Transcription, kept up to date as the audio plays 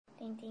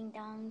叮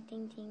當，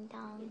叮叮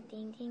當，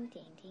叮叮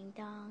叮叮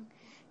當，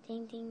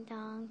叮叮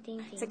當，叮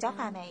叮當。食咗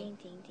飯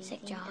未？食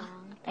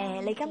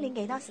咗。你今年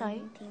幾多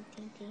歲？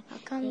我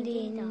今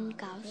年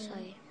9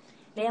歲。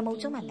你有冇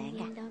中文名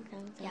㗎？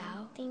有。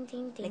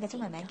你嘅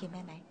中文名叫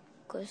咩名？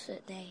古雪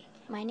莉。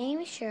My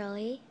name is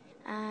Shirley.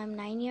 I'm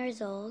 9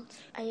 years old.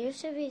 I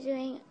used to be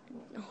doing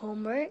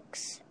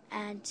homeworks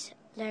and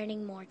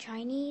learning more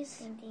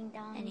Chinese and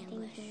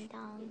English.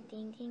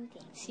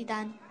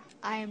 Sidan.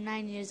 I am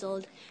 9 years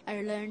old.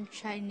 I learned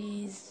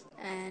Chinese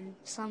and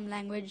some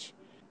language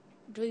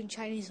doing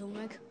Chinese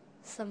homework.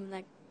 Some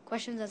like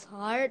questions that's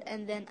hard,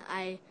 and then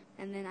I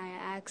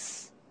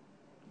ask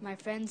my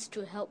friends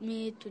to help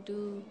me to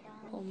do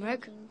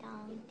homework.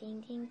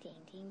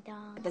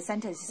 The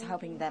center is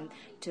helping them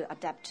to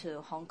adapt to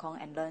Hong Kong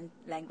and learn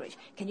language.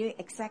 Can you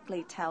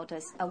exactly tell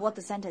us what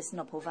the center is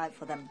provide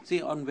for them?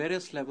 See, on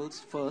various levels,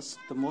 first,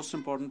 the most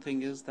important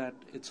thing is that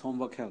it's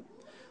homework help.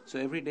 So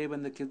every day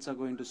when the kids are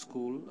going to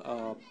school,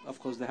 of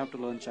course, they have to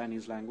learn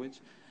Chinese language.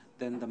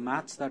 Then the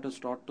maths that is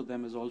taught to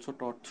them is also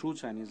taught through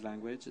Chinese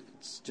language.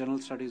 It's general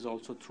studies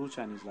also through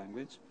Chinese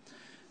language.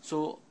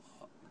 So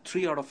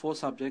 3 out of 4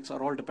 subjects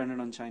are all dependent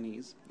on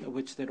Chinese,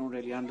 which they don't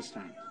really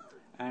understand.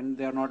 And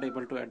they are not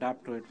able to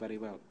adapt to it very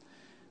well.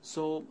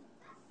 So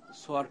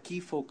our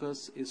key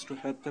focus is to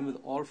help them with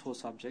all 4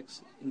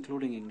 subjects,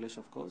 including English,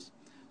 of course,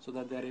 so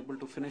that they are able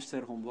to finish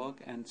their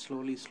homework and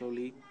slowly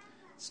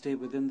stay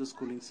within the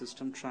schooling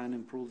system, try and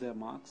improve their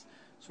marks,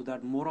 so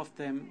that more of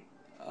them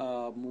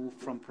move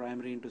from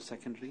primary into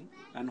secondary,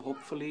 and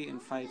hopefully in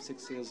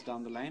 5-6 years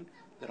down the line,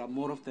 there are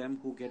more of them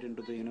who get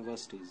into the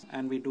universities.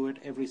 And we do it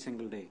every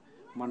single day.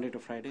 Monday to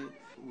Friday.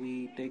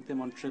 We take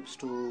them on trips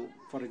to,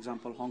 for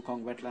example, Hong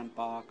Kong Wetland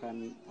Park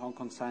and Hong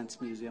Kong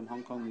Science Museum,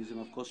 Hong Kong Museum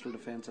of Coastal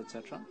Defense,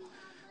 etc.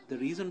 The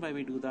reason why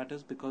we do that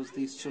is because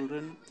these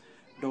children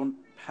don't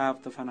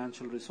have the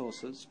financial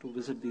resources to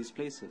visit these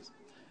places.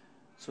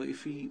 So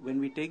when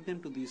we take them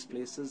to these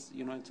places,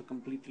 it's a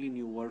completely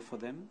new world for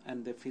them,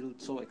 and they feel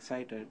so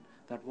excited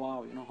that,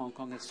 wow, Hong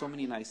Kong has so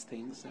many nice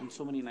things and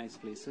so many nice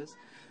places.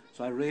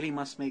 So I really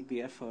must make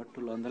the effort to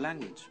learn the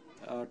language.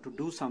 To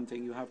do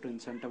something, you have to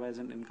incentivize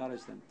and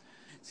encourage them.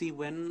 See,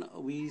 when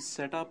we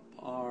set up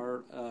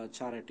our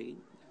charity,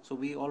 so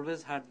we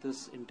always had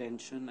this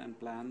intention and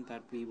plan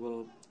that we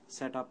will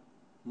set up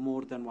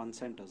more than one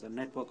centers, a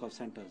network of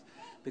centers,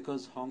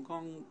 because Hong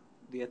Kong,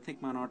 the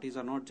ethnic minorities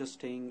are not just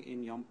staying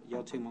in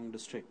Yau Tse Mong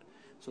district.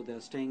 So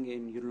they're staying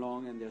in Yuen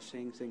Long, and they're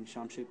staying in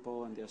Sham Shui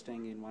Po, and they're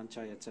staying in Wan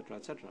Chai, etc.,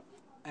 etc.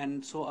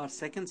 And so our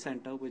second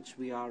center, which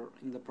we are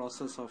in the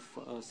process of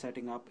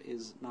setting up,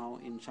 is now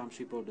in Sham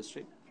Shui Po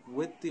district.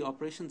 With the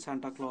Operation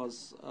Santa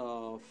Claus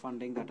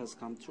funding that has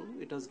come through,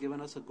 it has given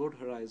us a good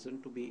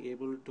horizon to be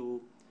able to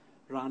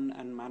run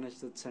and manage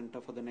that center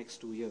for the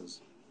next 2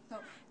 years. So,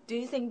 do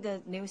you think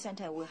the new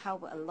center will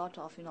help a lot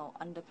of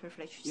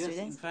underprivileged students? Yes,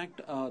 in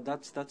fact,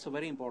 that's a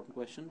very important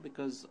question,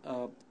 because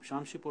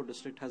Sham Shui Po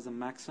district has the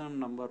maximum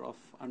number of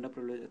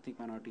underprivileged ethnic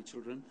minority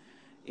children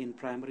in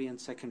primary and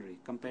secondary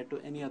compared to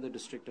any other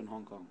district in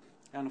Hong Kong.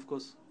 And of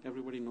course,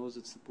 everybody knows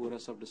it's the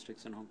poorest of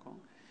districts in Hong Kong.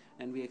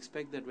 And we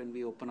expect that when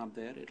we open up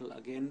there, we'll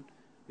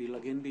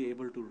again be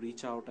able to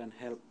reach out and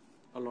help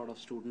a lot of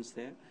students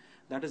there.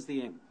 That is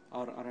the aim.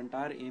 Our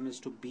entire aim is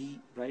to be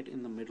right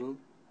in the middle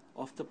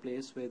of the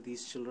place where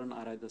these children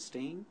are either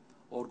staying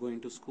or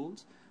going to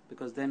schools,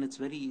 because then it's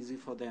very easy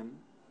for them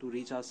to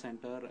reach our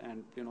center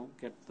and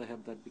get the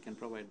help that we can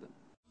provide them.